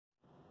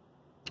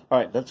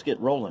Alright, let's get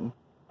rolling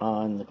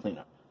on the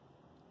cleanup.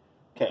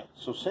 Okay,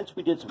 so since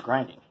we did some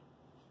grinding,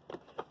 we're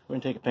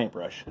going to take a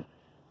paintbrush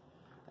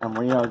and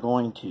we are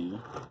going to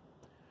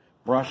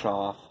brush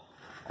off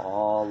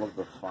all of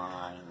the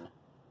fine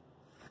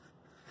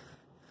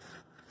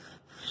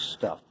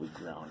stuff we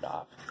ground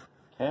off.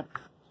 Okay,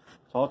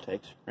 that's all it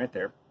takes right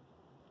there.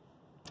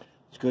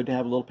 It's good to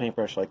have a little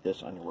paintbrush like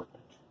this on your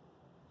workbench.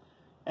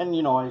 And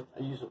you know, I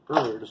used it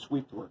earlier to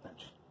sweep the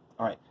workbench.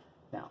 Alright,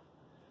 now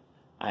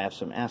I have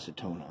some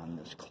acetone on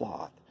this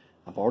cloth.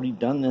 I've already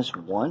done this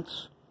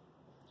once,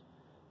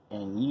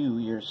 and you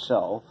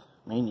yourself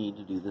may need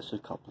to do this a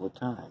couple of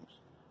times.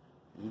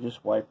 You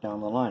just wipe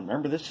down the line.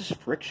 Remember, this is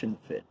friction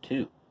fit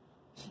too.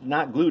 It's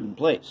not glued in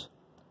place.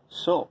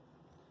 So,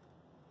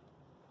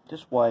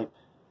 just wipe.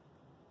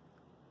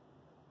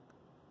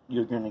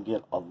 You're going to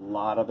get a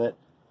lot of it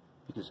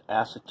because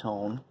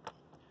acetone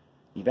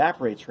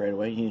evaporates right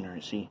away. You can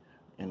already see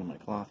into my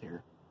cloth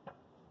here.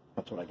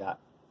 That's what I got.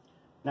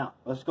 Now,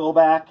 let's go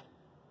back.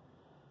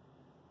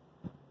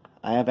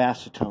 I have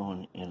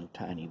acetone in a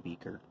tiny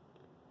beaker.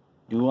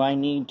 Do I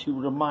need to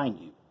remind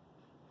you?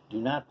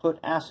 Do not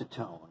put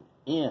acetone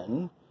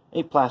in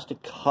a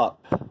plastic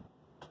cup. If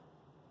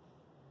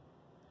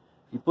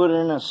you put it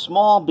in a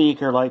small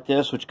beaker like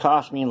this, which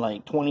cost me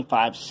like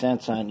 25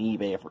 cents on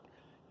eBay, for,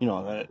 you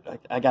know,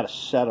 I got a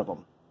set of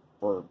them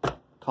for a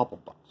couple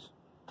bucks.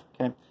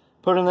 Okay,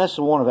 put in this,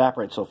 it won't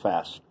evaporate so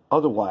fast.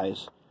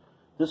 Otherwise,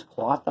 this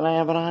cloth that I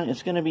have it on,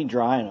 it's going to be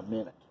dry in a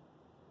minute.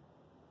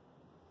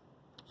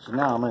 So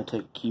now I'm going to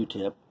take a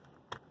Q-tip,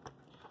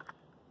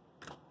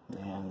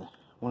 and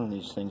one of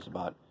these things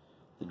about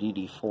the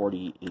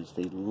DD40 is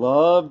they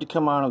love to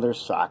come out of their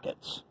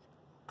sockets.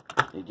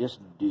 They just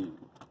do.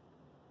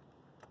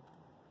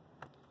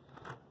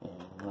 And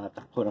I'm going to have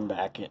to put them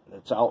back in.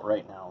 It's out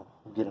right now.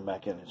 We'll get them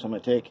back in there. So I'm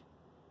going to take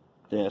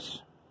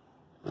this.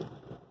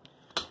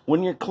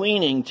 When you're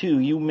cleaning, too,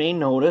 you may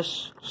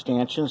notice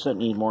stanchions that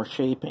need more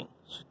shaping.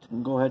 So you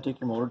can go ahead, take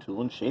your motor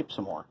tool, and shape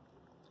some more.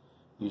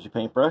 Use your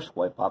paintbrush,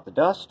 wipe off the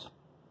dust.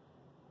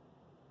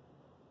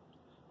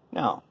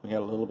 Now, we got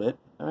a little bit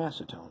of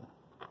acetone.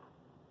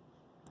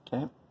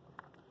 Okay?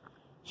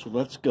 So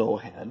let's go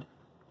ahead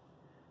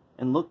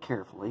and look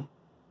carefully.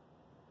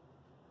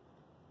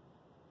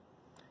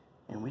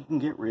 And we can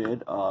get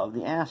rid of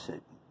the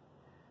acid.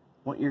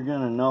 What you're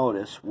going to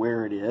notice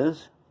where it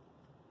is,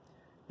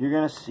 you're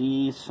going to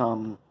see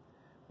some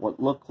what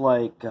look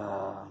like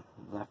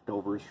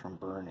leftovers from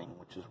burning,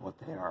 which is what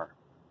they are.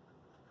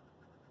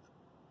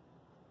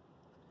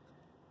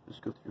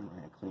 Just go through and we're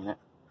going to clean it.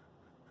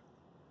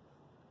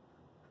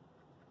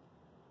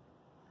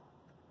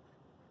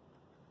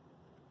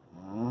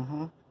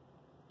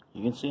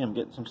 You can see I'm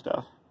getting some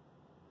stuff.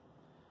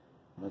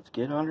 Let's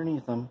get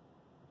underneath them.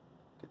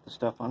 Get the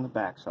stuff on the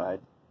back side.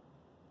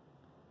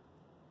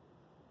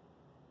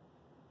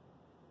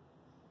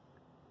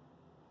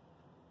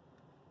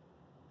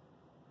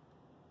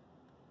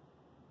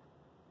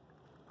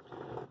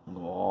 And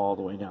go all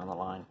the way down the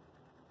line.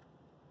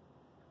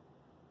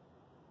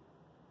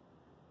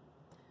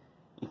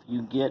 If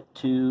you get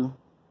to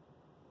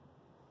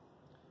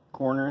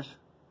corners,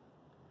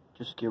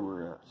 just give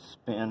her a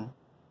spin.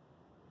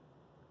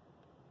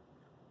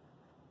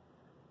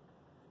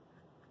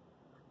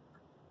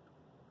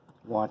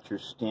 Watch your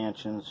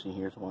stanchions. See,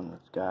 here's one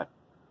that's got,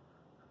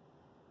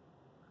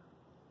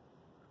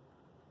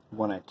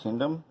 when I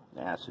tinned them,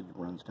 the acid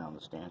runs down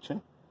the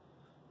stanchion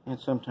and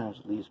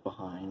sometimes leaves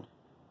behind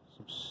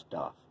some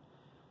stuff.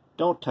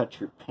 Don't touch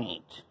your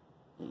paint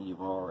that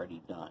you've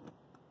already done.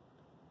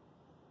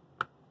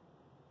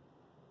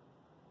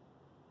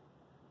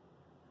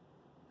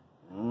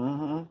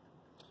 If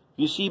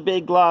you see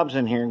big globs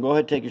in here, go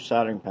ahead, take your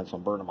soldering pencil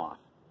and burn them off.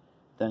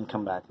 Then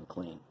come back and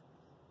clean.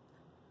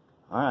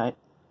 Alright.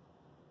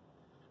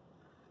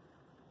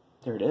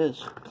 There it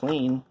is.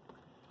 Clean.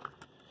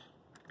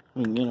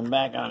 We can get them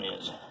back on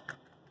his.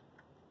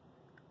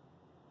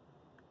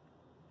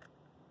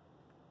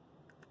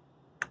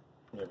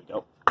 There we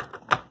go.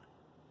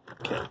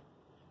 Okay.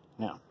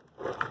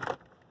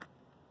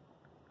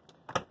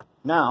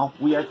 Now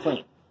we are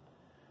clean.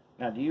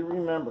 Now, do you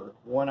remember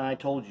when I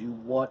told you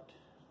what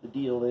the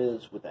deal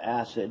is with the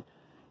acid?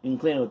 You can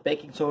clean it with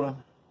baking soda,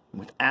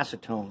 with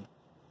acetone,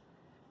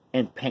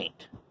 and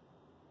paint.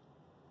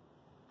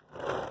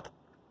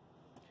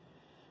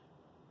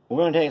 We're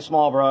going to take a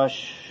small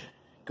brush,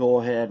 go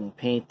ahead and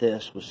paint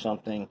this with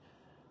something.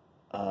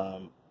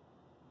 Craft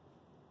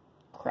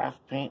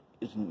paint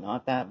is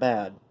not that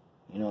bad.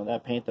 You know,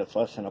 that paint that's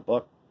less than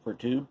 $1 per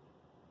tube,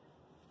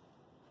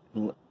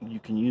 you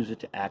can use it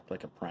to act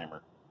like a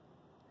primer.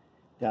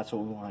 That's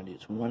what we want to do.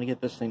 So we want to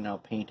get this thing now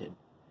painted.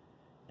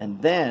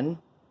 And then,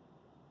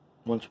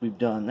 once we've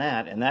done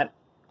that, and that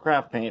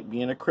craft paint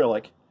being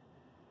acrylic,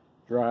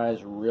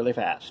 dries really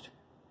fast.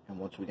 And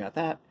once we got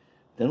that,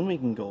 then we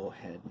can go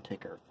ahead and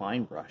take our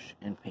fine brush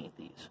and paint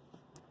these.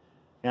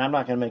 Now, I'm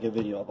not going to make a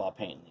video about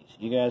painting these.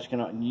 You guys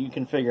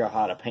can figure out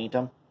how to paint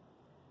them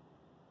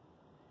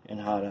and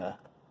how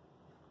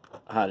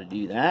to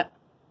do that.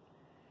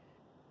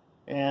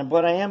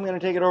 But I am going to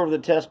take it over to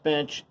the test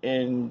bench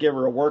and give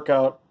her a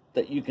workout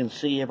that you can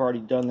see. I've already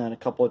done that a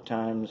couple of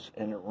times,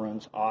 and it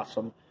runs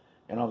awesome.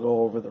 And I'll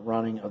go over the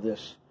running of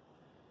this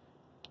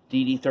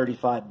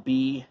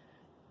DD35B,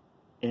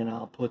 and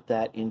I'll put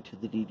that into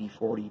the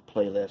DD40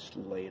 playlist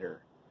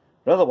later.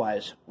 But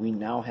otherwise, we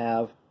now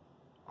have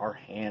our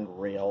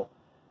handrail,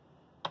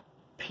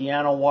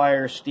 piano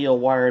wire, steel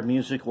wire,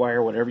 music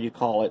wire, whatever you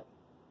call it.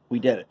 We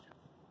did it.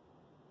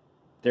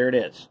 There it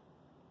is.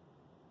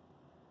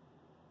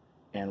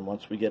 And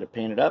once we get it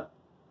painted up,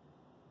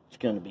 it's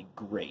going to be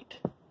great.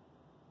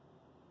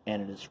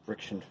 And it is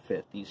friction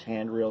fit. These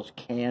handrails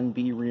can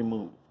be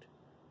removed.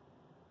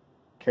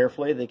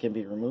 Carefully, they can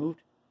be removed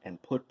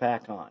and put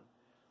back on.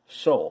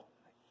 So,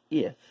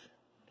 if,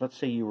 let's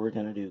say you were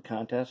going to do a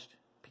contest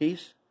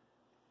piece,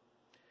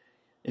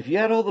 if you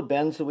had all the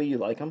bends the way you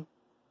like them,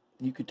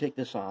 you could take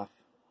this off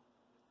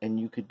and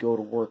you could go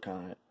to work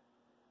on it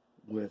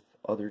with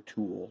other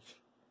tools,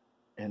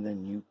 and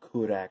then you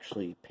could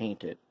actually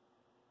paint it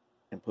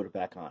and put it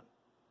back on.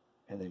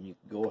 And then you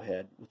can go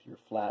ahead with your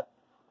flat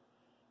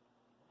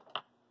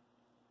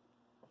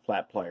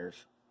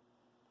pliers,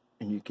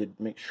 and you could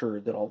make sure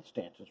that all the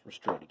stanchions were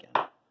straight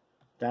again.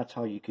 That's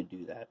how you could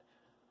do that.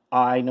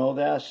 I know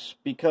this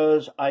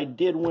because I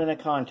did win a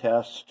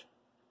contest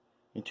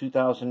in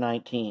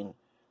 2019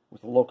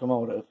 with a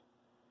locomotive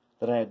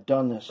that I had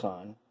done this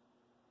on,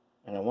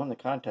 and I won the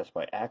contest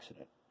by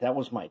accident. That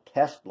was my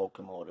test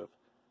locomotive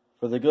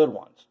for the good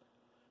ones.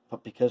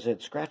 But because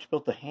it scratch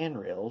built the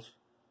handrails,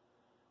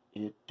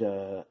 it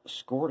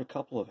scored a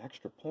couple of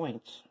extra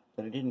points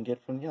that I didn't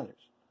get from the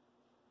others.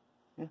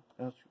 Yeah,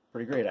 that was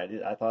pretty great.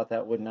 I thought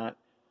that would not,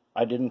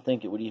 I didn't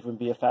think it would even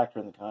be a factor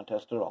in the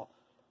contest at all.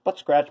 But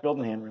scratch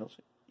building handrails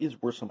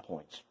is worth some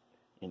points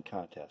in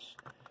contests.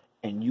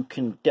 And you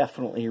can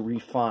definitely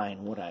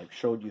refine what I've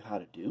showed you how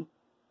to do.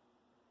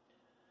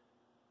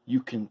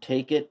 You can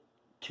take it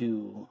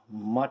to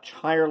much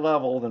higher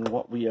level than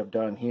what we have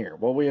done here.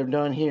 What we have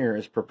done here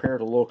is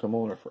prepared a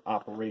locomotive for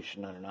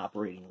operation on an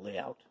operating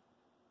layout.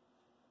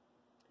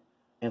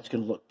 And it's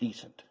going to look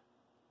decent.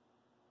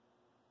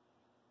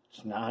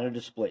 It's not a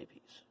display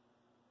piece.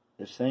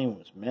 This thing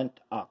was meant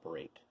to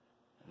operate.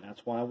 And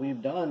that's why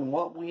we've done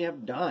what we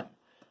have done.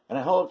 And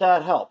I hope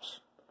that helps.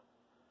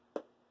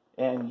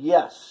 And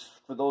yes,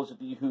 for those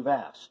of you who've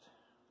asked,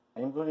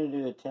 I'm going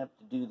to attempt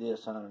to do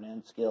this on an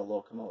N-scale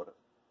locomotive.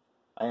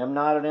 I am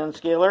not an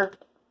N-scaler,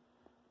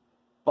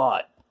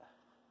 but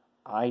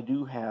I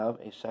do have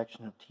a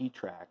section of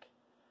T-track,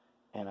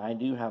 and I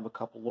do have a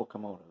couple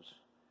locomotives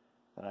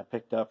that I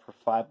picked up for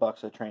 $5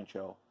 at a train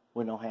show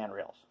with no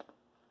handrails.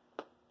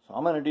 So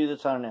I'm going to do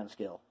this on an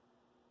N-scale,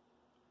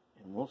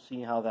 and we'll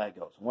see how that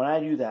goes. When I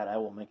do that, I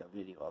will make a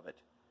video of it.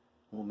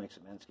 We'll make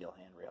some N-scale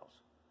handrails.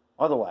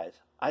 Otherwise,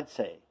 I'd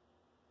say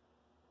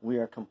we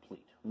are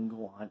complete. We can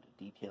go on to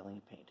detailing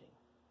and painting.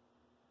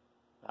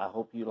 I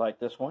hope you like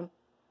this one.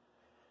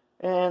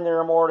 And there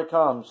are more to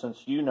come,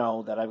 since you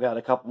know that I've got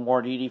a couple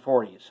more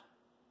DD40s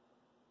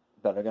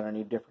that are going to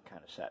need a different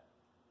kind of set.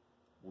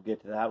 We'll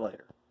get to that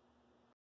later.